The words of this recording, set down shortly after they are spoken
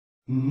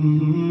مولاي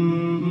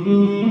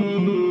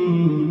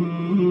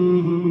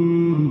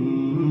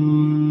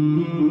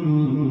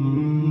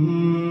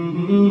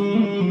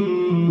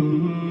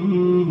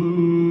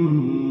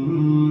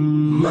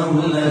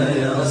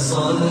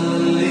صل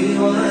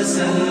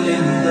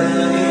وسلم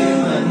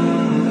دائما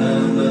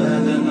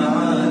أبدا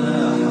على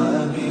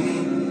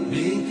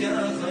حبيبك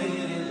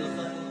خير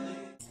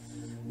الخلق.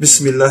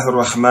 بسم الله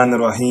الرحمن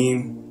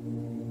الرحيم.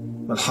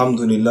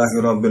 الحمد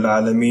لله رب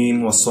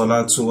العالمين،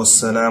 والصلاة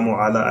والسلام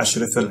على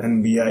أشرف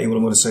الأنبياء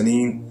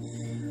والمرسلين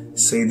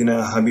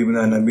سيدنا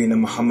حبيبنا نبينا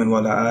محمد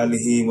وعلى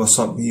آله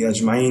وصحبه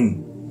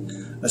أجمعين.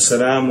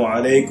 السلام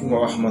عليكم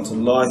ورحمة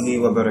الله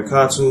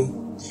وبركاته.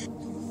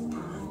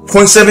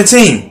 Point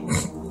 17.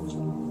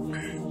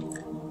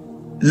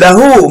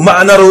 له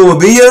معنى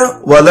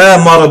الربوبية ولا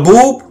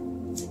مربوب،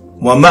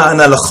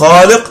 ومعنى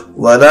الخالق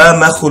ولا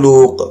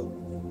مخلوق.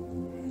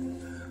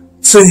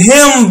 To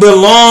him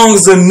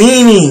belongs the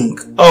meaning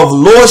of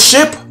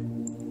lordship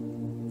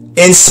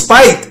in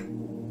spite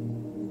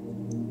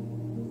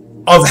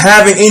of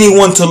having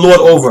anyone to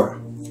lord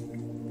over.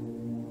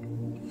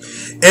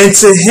 And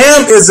to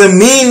him is the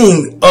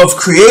meaning of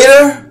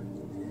creator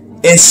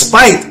in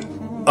spite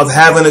of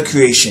having a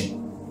creation.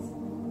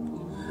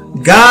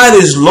 God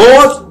is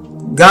Lord,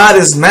 God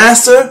is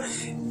Master,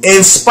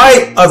 in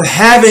spite of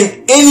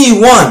having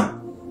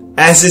anyone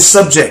as his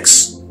subjects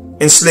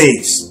and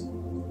slaves.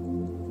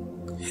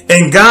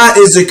 And God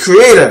is the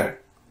Creator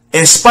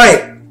in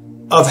spite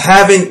of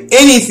having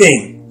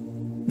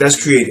anything that's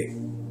created.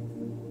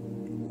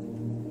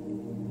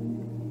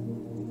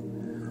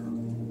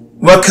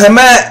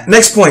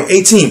 Next point,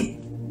 18.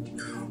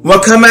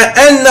 وَكَمَا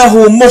أَنَّهُ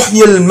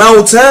مُحْيِي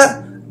الْمَوْتَى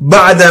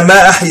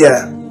بَعْدَمَا أَحْيَا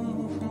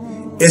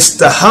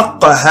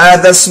استحق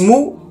هذا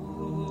اسم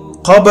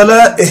قبل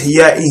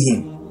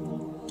إحيائهم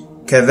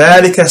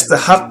كذلك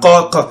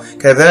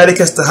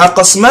استحق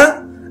اسم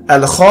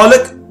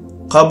الخالق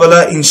قبل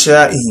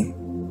إنشائهم.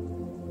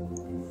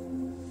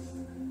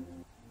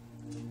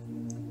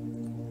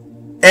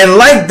 And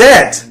like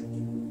that,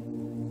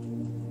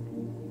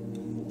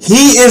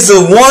 he is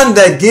the one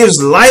that gives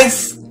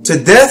life to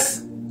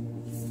death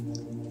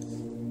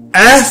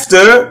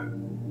after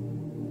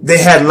they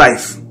had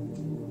life.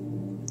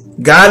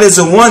 God is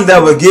the one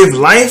that will give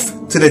life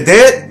to the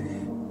dead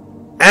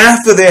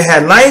after they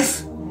had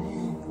life,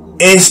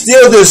 and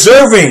still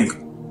deserving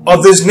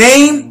of this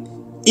name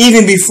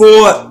even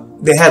before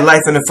they had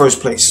life in the first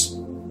place.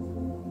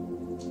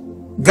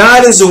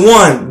 God is the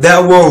one that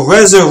will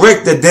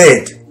resurrect the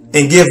dead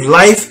and give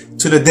life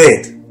to the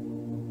dead.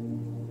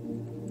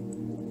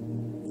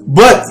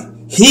 But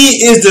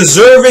he is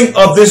deserving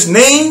of this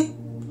name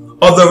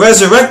of the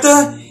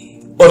resurrector,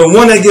 or the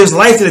one that gives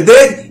life to the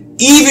dead,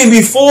 even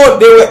before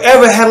they were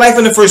ever had life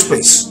in the first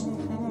place.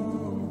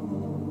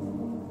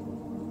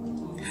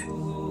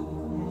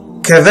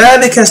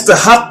 كذلك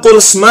استحق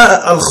اسم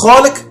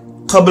الخالق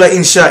قبل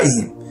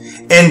إنشائهم.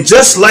 And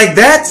just like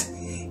that,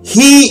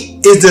 he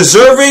is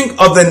deserving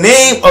of the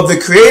name of the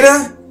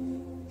Creator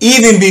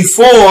even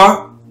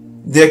before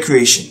their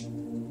creation.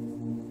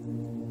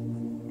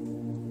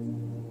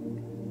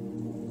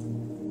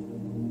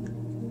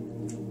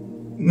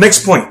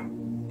 Next point,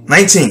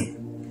 19.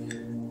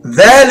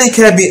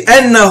 ذلك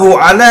بأنه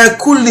على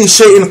كل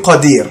شيء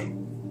قدير.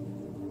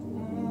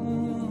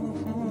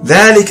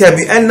 ذلك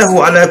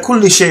بأنه على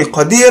كل شيء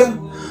قدير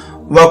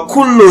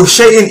وكل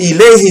شيء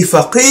إليه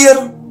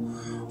فقير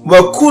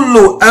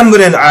وكل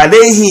أمر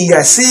عليه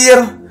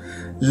يسير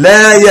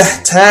لا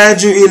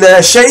يحتاج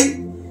إلى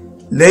شيء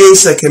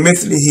ليس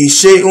كمثله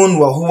شيء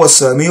وهو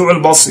السميع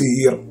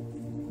البصير.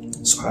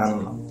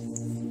 Subhanallah.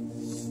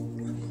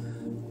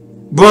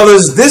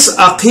 Brothers, this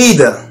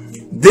Aqeedah,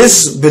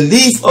 this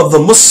belief of the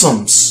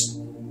Muslims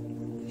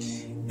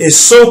is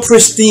so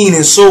pristine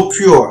and so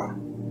pure.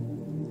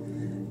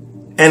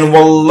 And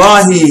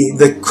wallahi,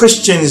 the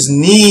Christians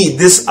need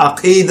this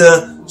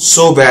Aqeedah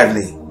so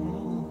badly,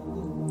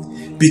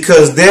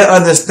 because their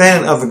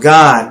understanding of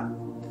God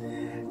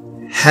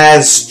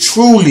has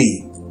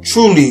truly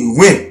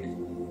went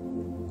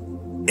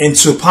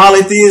into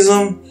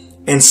polytheism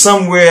and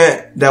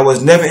somewhere that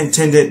was never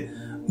intended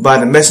by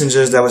the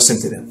messengers that were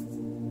sent to them.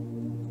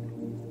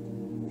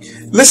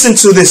 Listen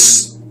to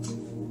this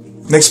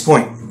next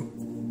point.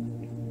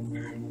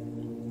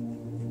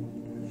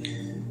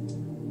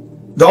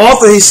 The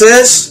author, he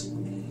says,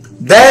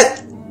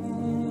 that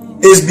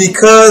is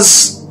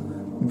because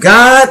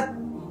God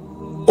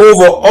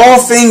over all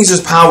things is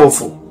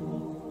powerful,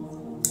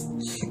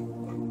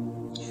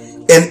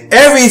 and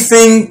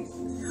everything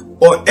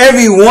or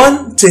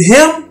everyone to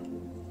him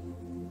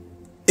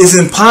is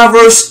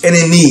impoverished and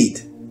in need,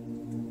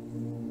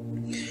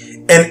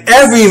 and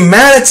every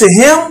matter to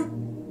him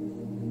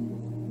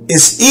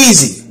is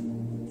easy,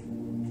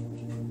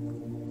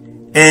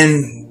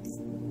 and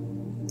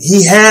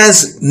he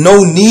has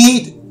no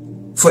need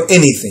for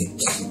anything.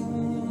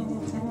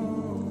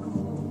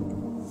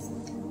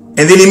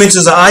 And then he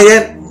mentions the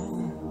ayat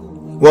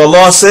where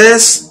Allah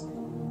says,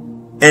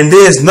 and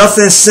there is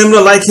nothing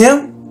similar like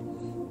him,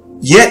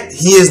 yet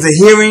he is the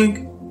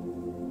hearing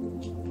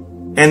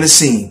and the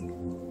seen.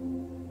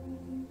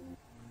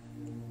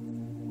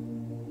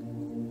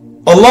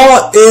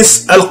 Allah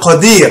is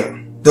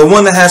Al-Qadir, the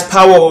one that has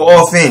power over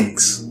all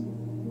things.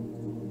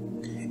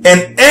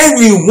 And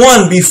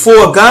everyone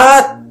before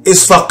God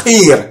is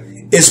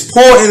faqir, is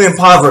poor and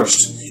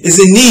impoverished, is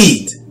in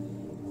need.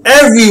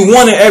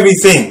 Everyone and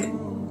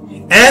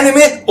everything,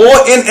 animate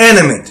or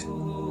inanimate,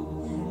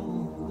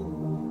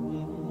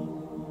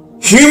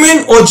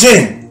 human or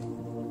jinn,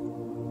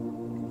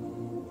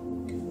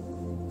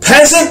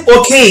 peasant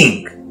or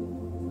king,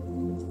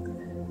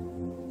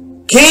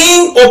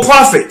 king or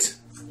prophet,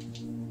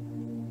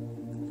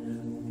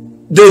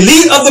 the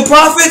least of the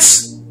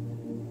prophets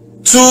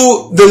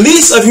to the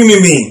least of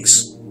human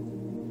beings.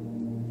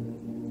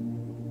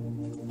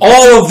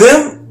 All of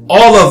them,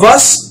 all of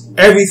us,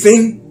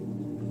 everything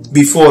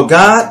before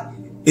God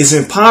is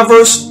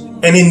impoverished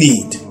and in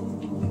need.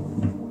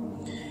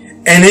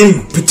 And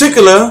in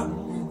particular,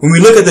 when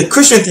we look at the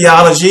Christian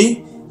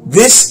theology,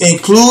 this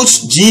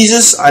includes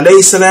Jesus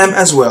alayhi salam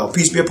as well.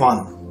 Peace be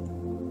upon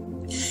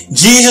him.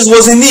 Jesus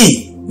was in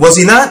need, was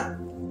he not?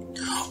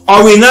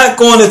 Are we not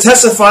going to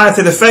testify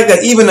to the fact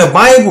that even the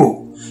Bible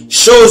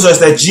shows us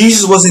that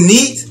Jesus was in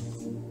need?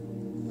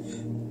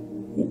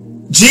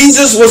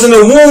 Jesus was in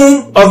the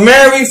womb of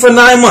Mary for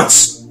 9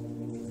 months.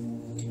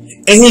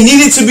 And he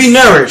needed to be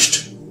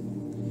nourished.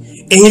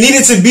 And he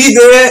needed to be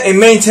there and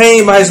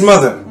maintained by his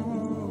mother.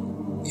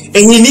 And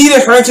he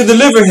needed her to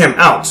deliver him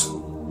out.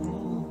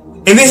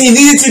 And then he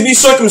needed to be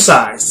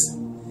circumcised.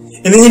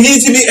 And then he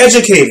needed to be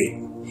educated.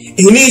 And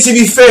he needed to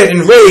be fed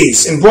and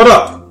raised and brought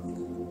up.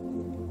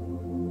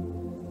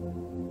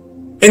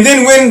 And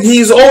then when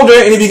he's older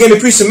and he began to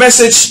preach the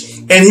message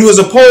and he was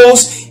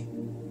opposed,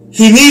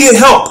 he needed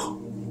help.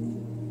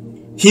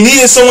 He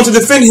needed someone to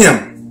defend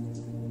him.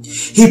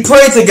 He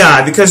prayed to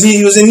God because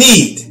he was in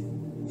need.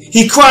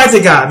 He cried to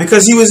God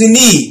because he was in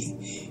need.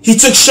 He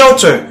took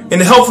shelter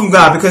and help from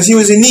God because he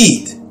was in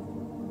need.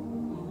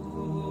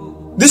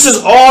 This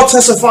is all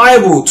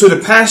testifiable to the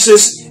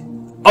passages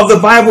of the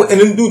Bible and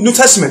the New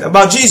Testament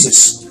about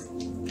Jesus.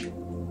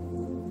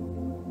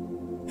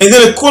 And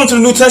then according to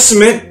the New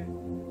Testament,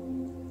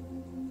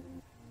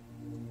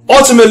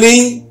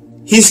 ultimately,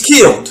 he's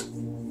killed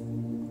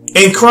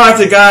and cried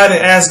to God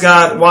and asked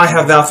God, why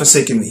have thou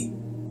forsaken me?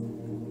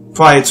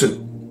 Prior to.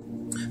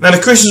 Now the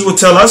Christians will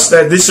tell us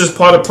that this is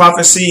part of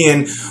prophecy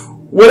and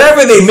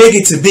whatever they make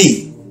it to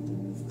be.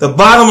 The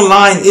bottom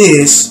line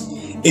is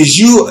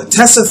you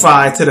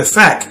testify to the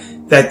fact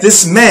that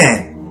this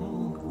man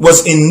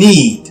was in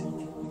need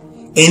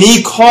and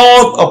he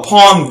called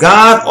upon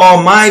God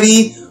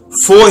Almighty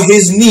for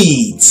his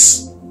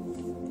needs.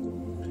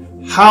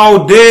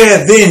 How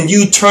dare then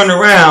you turn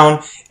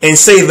around and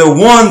say the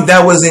one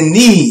that was in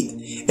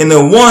need and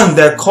the one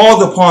that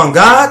called upon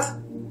God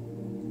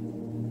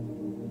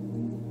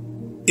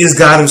is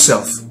God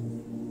himself?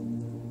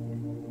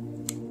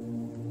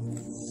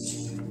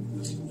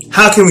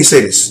 How can we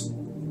say this?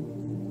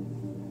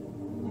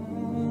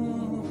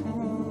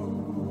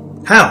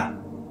 How?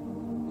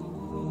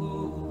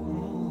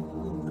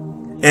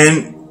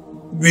 And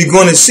we're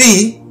going to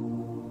see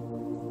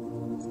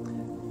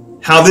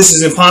how this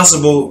is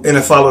impossible in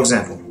a follow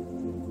example.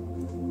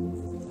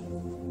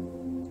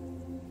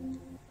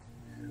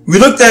 We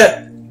looked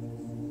at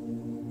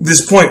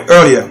this point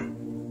earlier,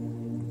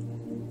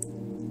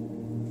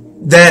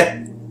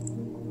 that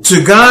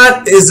to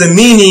God is the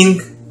meaning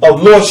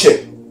of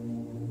lordship.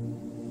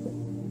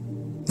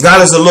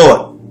 God is the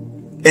Lord,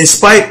 in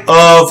spite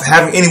of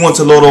having anyone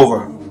to lord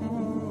over.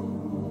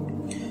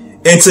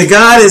 And to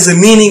God is the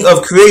meaning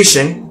of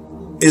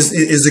creation, is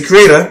the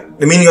creator,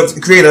 the meaning of the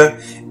creator,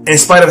 in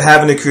spite of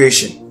having the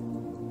creation.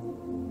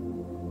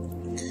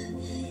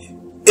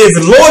 If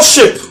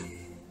lordship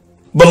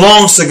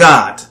belongs to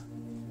God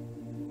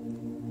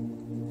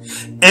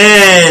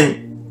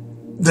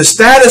and the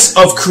status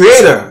of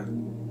creator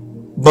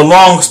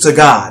belongs to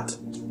God,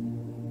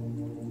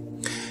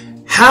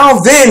 how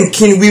then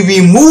can we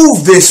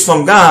remove this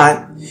from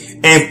God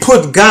and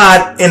put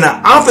God in the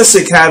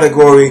opposite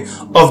category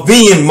of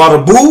being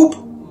marboob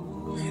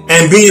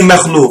and being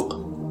makhluq?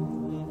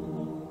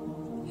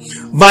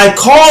 By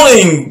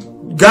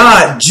calling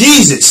God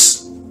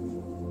Jesus,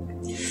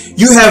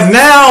 you have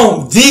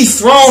now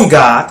dethroned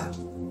God,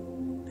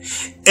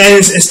 and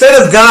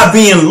instead of God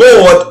being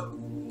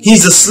Lord,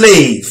 he's a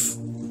slave.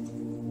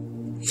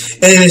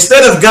 And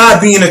instead of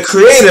God being a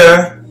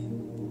creator,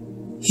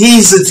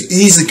 he's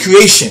a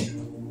creation.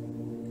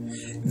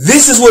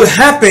 This is what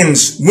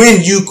happens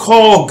when you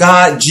call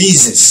God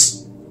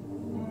Jesus.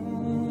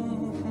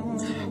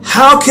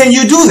 How can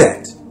you do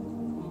that?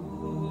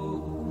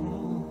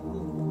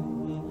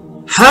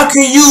 How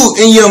can you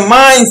in your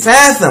mind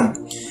fathom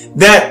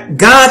that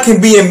God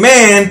can be a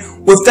man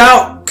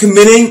without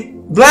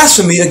committing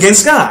blasphemy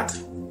against God?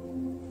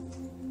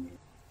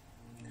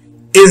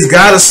 Is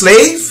God a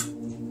slave?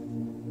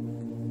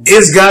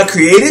 Is God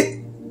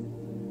created?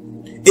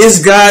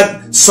 Is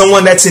God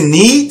someone that's in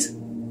need?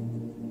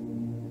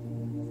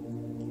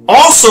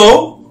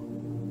 Also,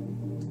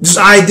 this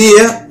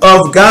idea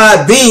of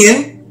God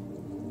being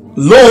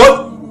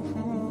Lord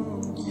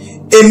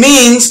it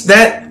means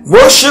that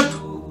worship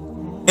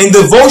and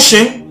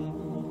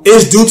devotion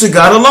is due to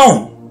God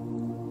alone.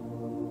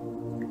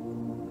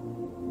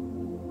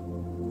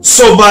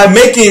 So by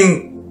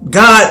making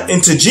God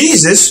into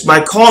Jesus,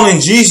 by calling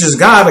Jesus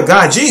God or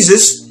God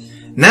Jesus,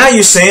 now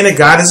you're saying that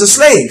God is a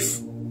slave.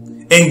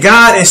 And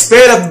God,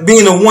 instead of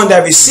being the one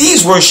that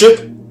receives worship,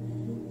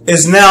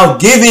 is now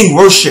giving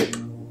worship.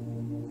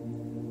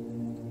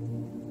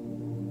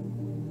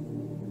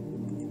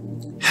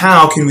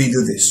 How can we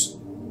do this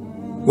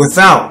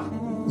without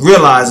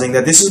realizing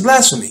that this is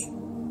blasphemy?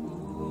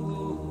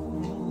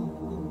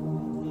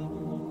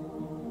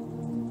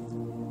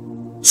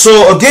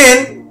 So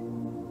again,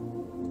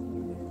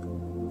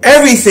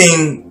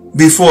 everything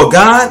before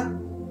God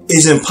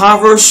is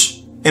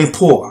impoverished and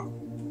poor.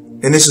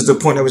 And this is the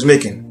point I was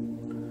making.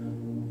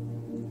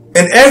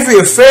 And every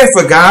affair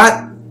for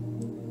God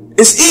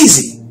is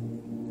easy.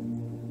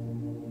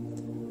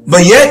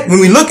 But yet, when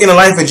we look in the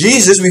life of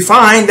Jesus, we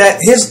find that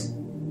his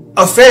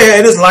affair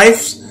in his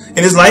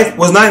life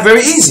was not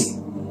very easy.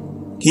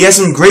 He had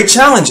some great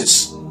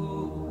challenges.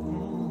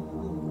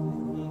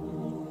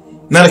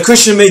 Now the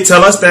Christian may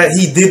tell us that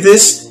he did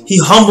this, he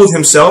humbled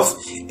himself,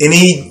 and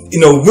he,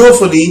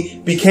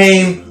 willfully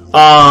became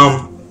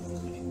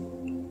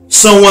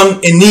someone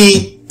in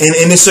need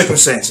in this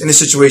circumstance, in this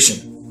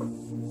situation.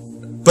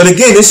 But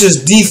again, this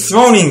is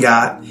dethroning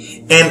God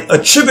and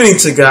attributing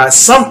to God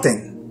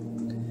something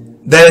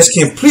that is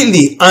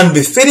completely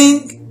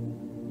unbefitting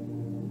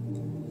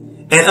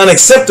and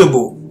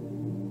unacceptable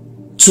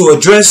to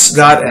address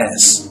God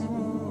as.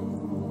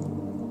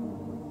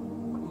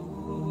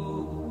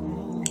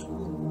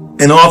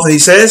 And the author, he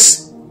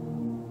says,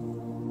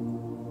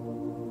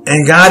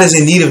 and God is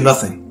in need of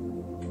nothing.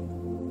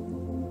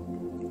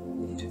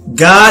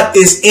 God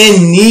is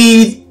in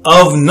need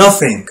of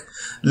nothing.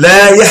 La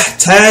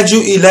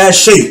yahtaju ila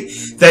shay.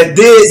 That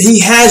he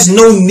has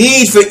no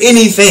need for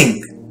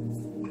anything.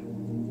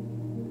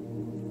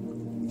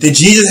 Did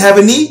Jesus have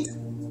a need?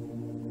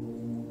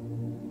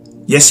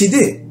 Yes, he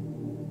did.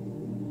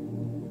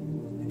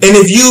 And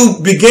if you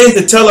begin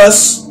to tell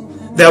us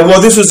that,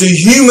 well, this was a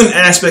human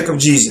aspect of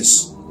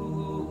Jesus,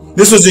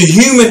 this was a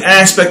human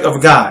aspect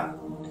of God.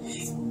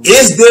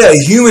 Is there a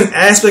human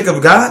aspect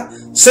of God?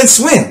 Since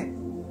when?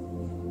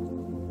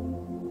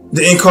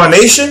 The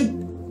incarnation?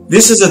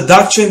 This is a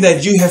doctrine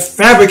that you have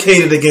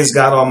fabricated against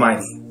God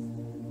Almighty.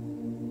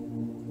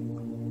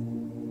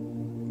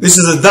 This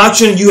is a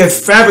doctrine you have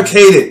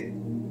fabricated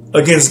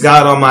against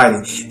God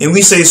Almighty. And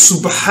we say,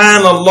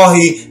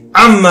 Subhanallahi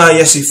amma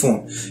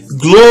yasifun.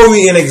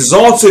 Glory and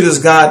exalted is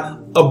God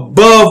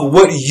above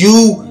what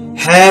you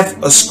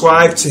have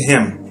ascribed to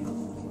him.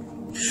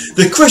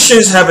 The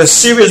Christians have a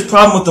serious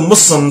problem with the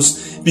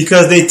Muslims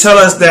because they tell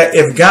us that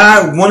if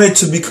God wanted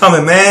to become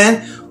a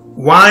man,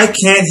 why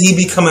can't he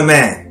become a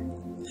man?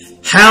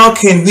 How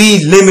can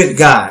we limit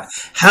God?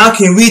 How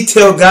can we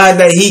tell God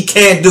that he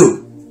can't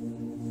do?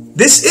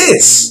 This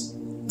is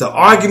the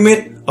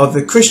argument of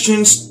the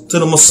Christians to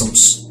the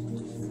Muslims.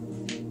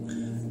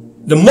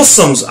 The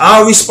Muslims,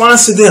 our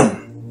response to them,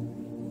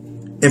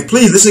 and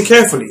please listen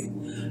carefully,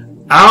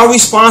 our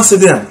response to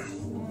them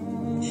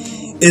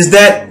is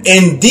that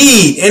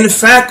indeed, in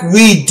fact,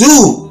 we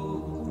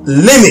do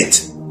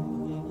limit,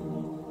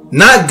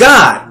 not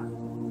God,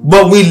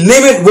 but we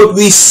limit what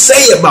we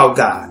say about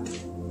God.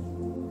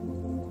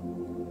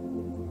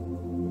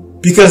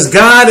 Because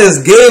God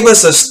has gave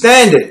us a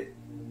standard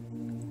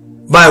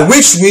by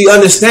which we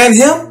understand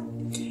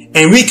him,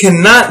 and we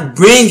cannot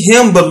bring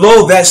him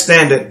below that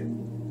standard.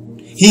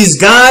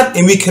 He's God,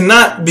 and we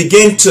cannot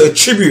begin to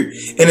attribute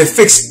and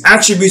affix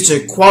attributes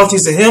and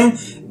qualities to him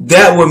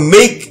that will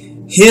make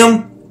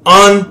him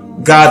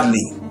ungodly.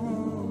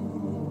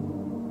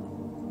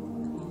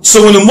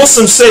 So when the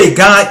Muslims say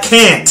God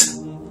can't,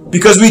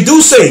 because we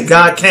do say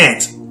God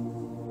can't,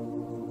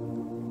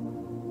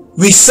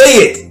 we say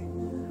it.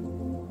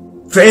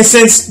 For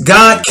instance,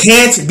 God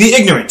can't be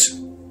ignorant.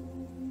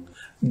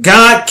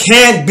 God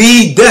can't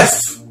be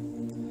deaf.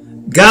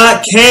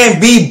 God can't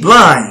be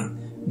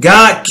blind.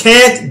 God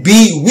can't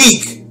be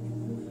weak.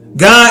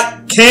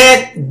 God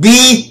can't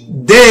be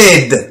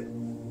dead.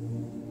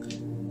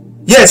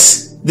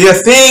 Yes, there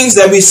are things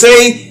that we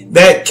say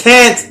that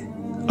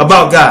can't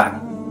about God.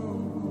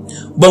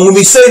 But when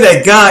we say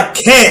that God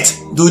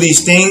can't do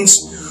these things,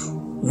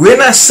 we're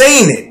not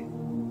saying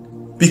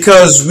it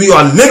because we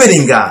are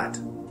limiting God.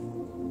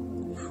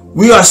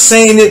 We are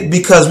saying it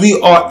because we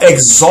are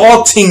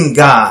exalting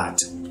God.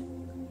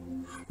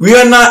 We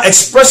are not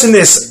expressing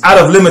this out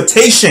of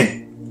limitation.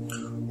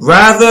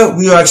 Rather,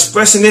 we are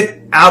expressing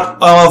it out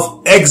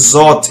of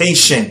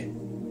exaltation.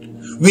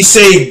 We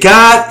say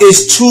God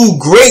is too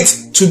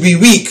great to be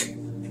weak.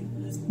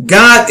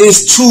 God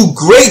is too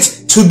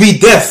great to be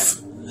deaf.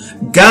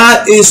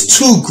 God is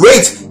too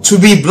great to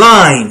be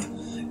blind.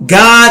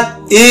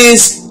 God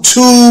is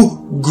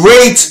too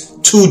great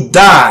to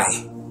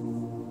die.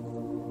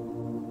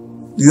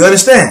 Do you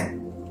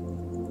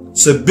understand?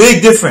 It's a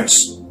big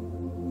difference.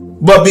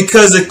 But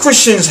because the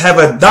Christians have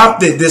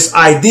adopted this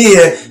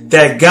idea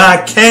that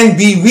God can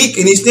be weak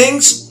in these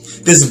things,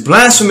 this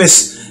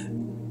blasphemous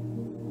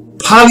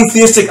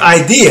polytheistic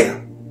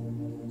idea,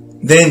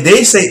 then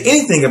they say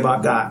anything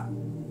about God.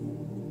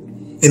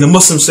 And the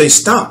Muslims say,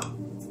 stop.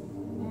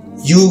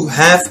 You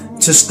have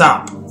to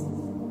stop.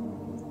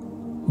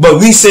 But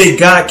we say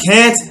God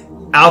can't,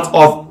 out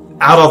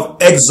of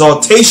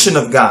exaltation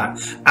of God,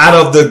 out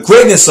of the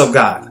greatness of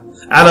God,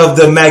 out of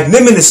the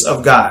magnanimous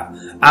of God,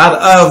 out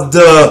of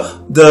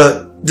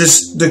the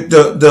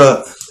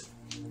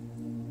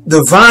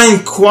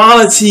divine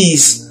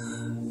qualities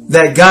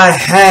that God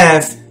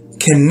have,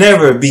 can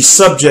never be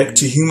subject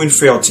to human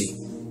frailty.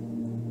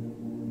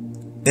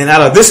 And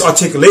out of this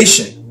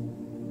articulation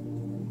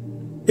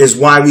is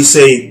why we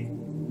say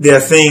there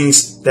are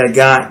things that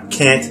God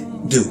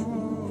can't do.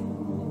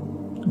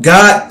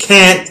 God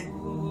can't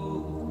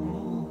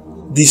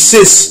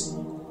desist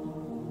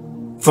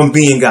from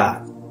being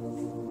God.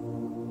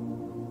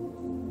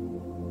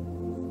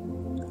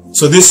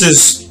 So this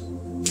is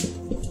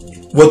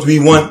what we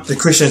want the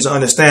Christians to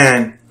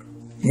understand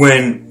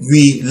when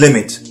we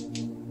limit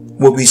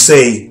what we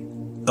say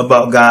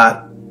about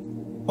God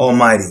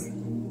Almighty.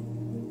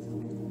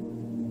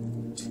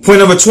 Point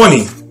number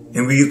 20,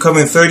 and we're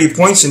covering 30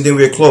 points and then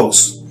we're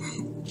close.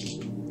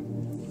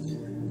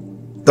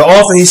 The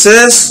author, he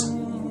says,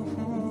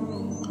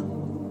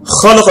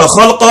 خَلَقَ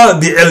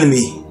خَلْقَ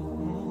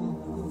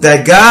بِعِلْمِهِ,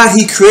 that God,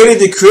 he created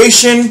the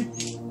creation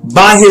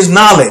by his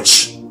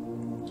knowledge.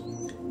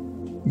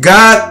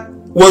 God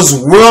was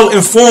well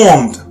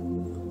informed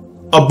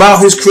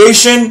about his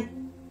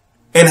creation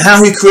and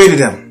how he created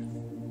them.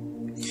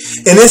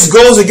 And this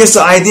goes against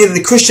the idea that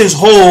the Christians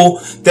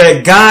hold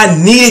that God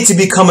needed to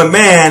become a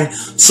man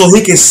so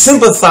he can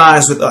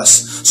sympathize with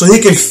us, so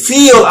he can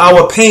feel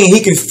our pain.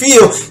 He can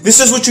feel, this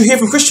is what you hear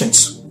from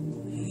Christians.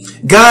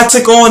 God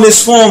took on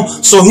this form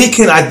so he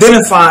can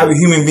identify with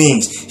human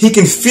beings. He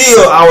can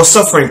feel our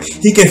suffering.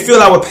 He can feel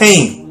our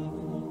pain.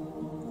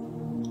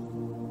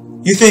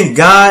 You think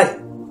God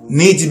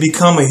needs to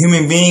become a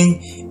human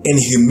being and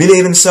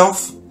humiliate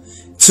himself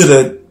to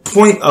the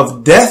point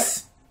of death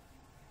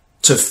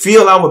to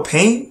feel our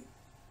pain?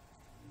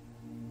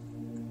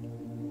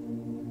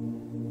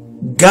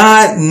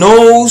 God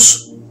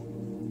knows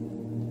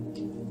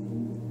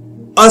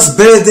us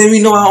better than we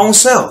know our own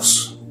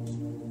selves.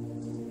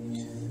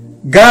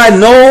 God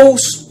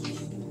knows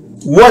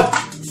what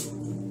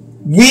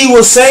we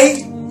will say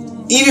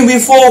even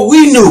before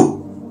we knew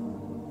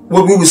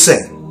what we would say.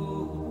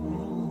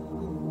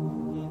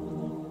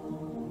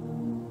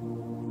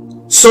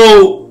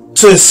 So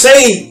to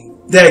say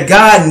that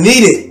God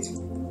needed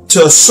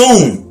to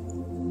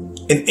assume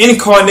an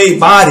incarnate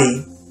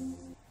body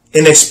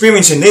and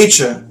experience in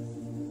nature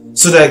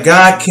so that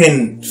God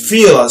can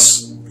feel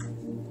us,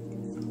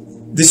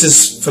 this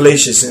is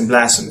fallacious and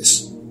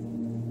blasphemous.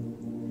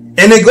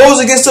 And it goes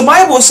against the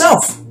Bible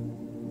itself.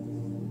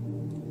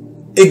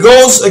 It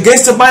goes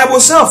against the Bible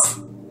itself.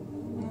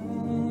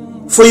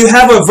 For you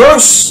have a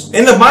verse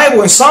in the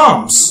Bible in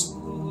Psalms.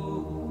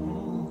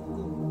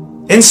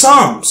 In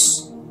Psalms.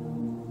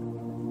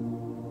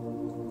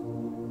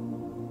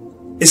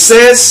 It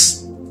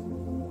says,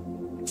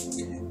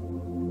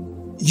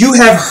 you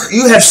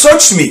have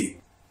searched me,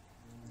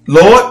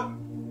 Lord,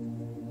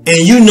 and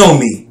you know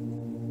me.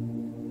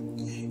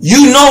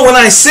 You know when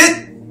I sit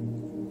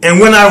and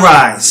when I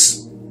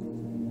rise.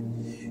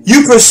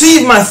 You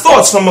perceive my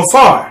thoughts from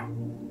afar.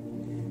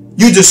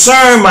 You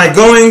discern my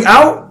going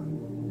out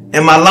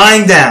and my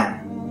lying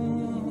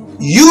down.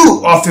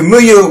 You are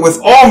familiar with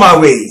all my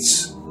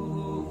ways.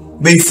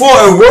 Before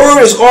a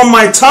word is on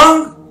my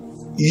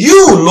tongue,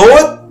 you,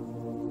 Lord,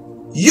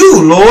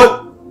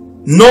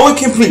 know it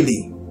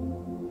completely.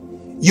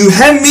 You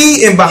hem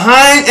me in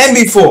behind and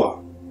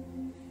before,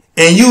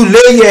 and you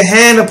lay your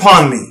hand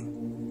upon me.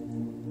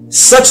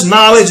 Such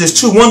knowledge is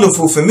too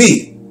wonderful for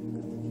me,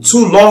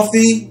 too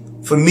lofty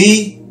for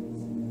me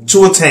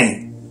to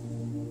attain.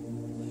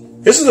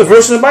 This is a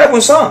verse in the Bible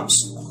in Psalms.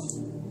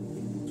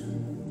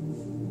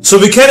 So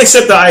we can't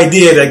accept the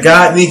idea that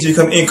God needs to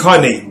become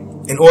incarnate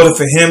in order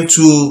for him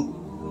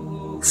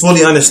to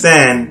fully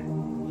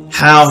understand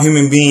how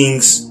human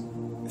beings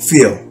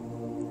feel.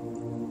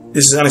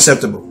 This is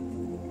unacceptable.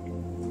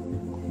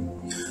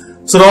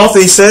 So the author,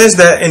 he says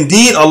that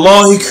indeed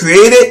Allah, he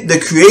created the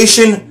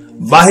creation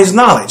by his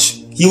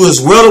knowledge. He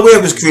was well aware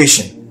of his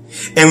creation.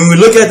 And when we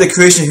look at the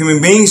creation of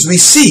human beings, we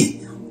see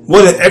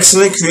what an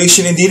excellent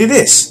creation indeed it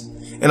is.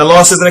 And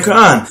Allah says in the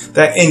Quran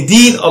that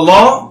indeed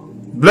Allah,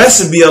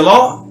 blessed be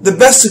Allah, the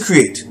best to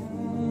create.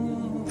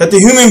 That the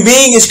human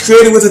being is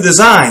created with a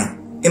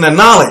design and a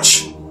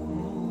knowledge.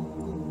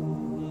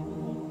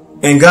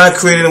 And God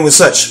created him with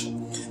such.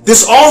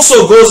 This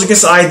also goes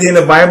against the idea in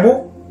the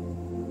Bible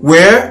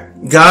where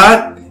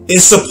God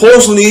is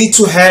supposedly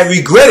to have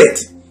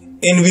regretted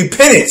and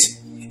repented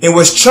and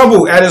was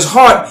troubled at his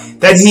heart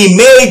that he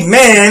made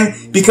man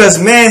because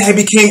man had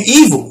become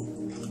evil.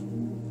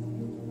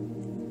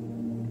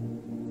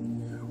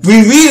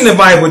 We read in the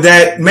Bible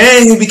that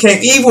man who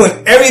became evil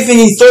and everything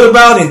he thought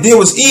about and did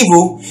was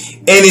evil,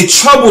 and it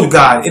troubled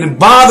God. It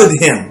bothered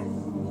him.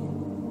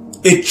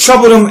 it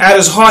troubled him at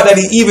his heart that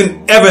he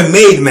even ever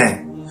made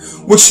man,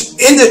 which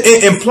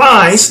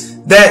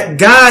implies that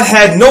God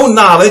had no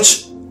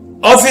knowledge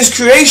of his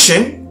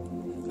creation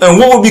and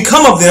what would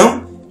become of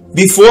them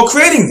before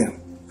creating them.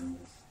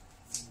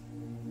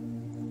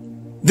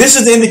 This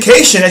is the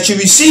indication that you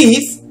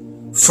receive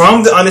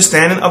from the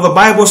understanding of the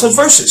Bible, such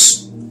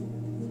verses.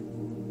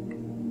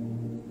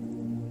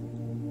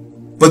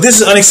 But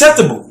this is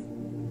unacceptable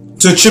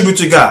to attribute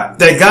to God,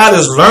 that God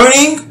is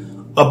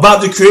learning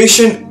about the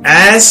creation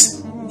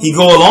as they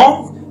go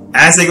along,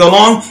 as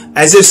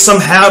if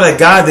somehow that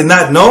God did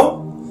not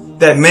know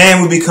that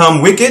man would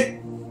become wicked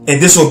and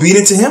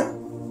disobedient to him.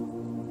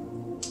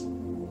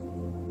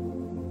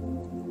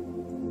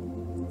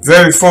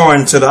 Very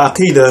foreign to the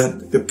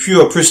Aqeedah, the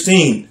pure,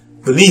 pristine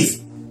belief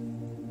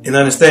and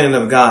understanding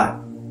of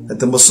God that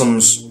the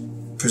Muslims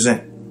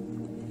present.